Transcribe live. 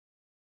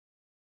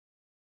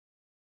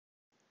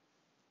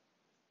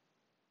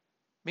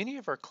Many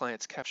of our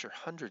clients capture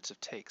hundreds of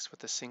takes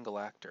with a single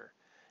actor,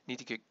 need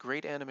to get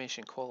great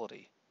animation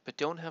quality, but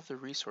don't have the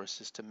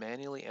resources to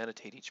manually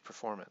annotate each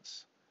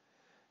performance.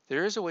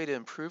 There is a way to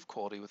improve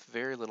quality with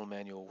very little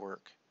manual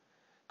work.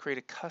 Create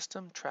a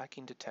custom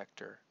tracking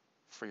detector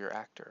for your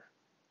actor.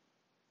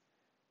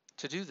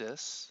 To do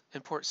this,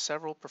 import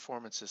several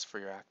performances for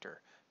your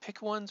actor.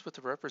 Pick ones with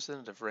a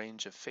representative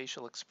range of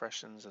facial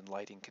expressions and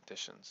lighting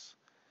conditions.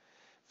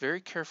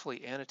 Very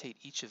carefully annotate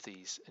each of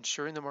these,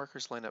 ensuring the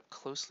markers line up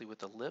closely with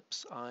the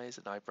lips, eyes,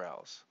 and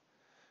eyebrows.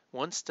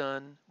 Once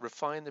done,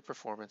 refine the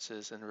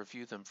performances and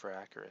review them for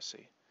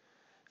accuracy.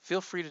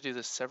 Feel free to do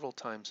this several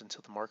times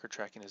until the marker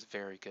tracking is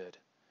very good.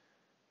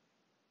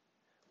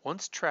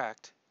 Once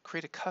tracked,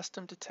 create a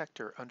custom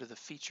detector under the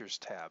Features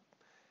tab.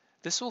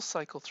 This will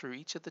cycle through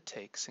each of the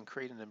takes and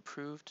create an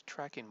improved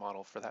tracking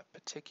model for that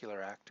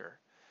particular actor.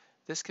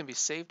 This can be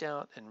saved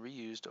out and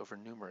reused over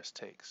numerous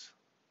takes.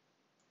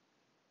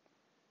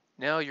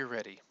 Now you're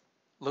ready.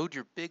 Load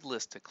your big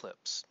list of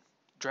clips.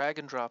 Drag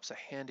and drop's a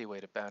handy way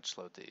to batch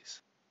load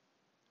these.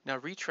 Now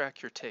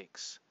retrack your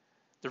takes.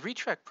 The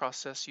retrack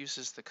process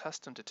uses the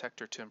custom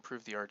detector to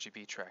improve the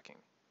RGB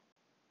tracking.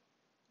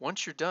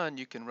 Once you're done,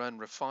 you can run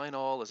refine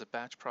all as a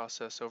batch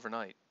process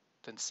overnight,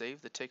 then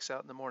save the takes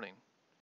out in the morning.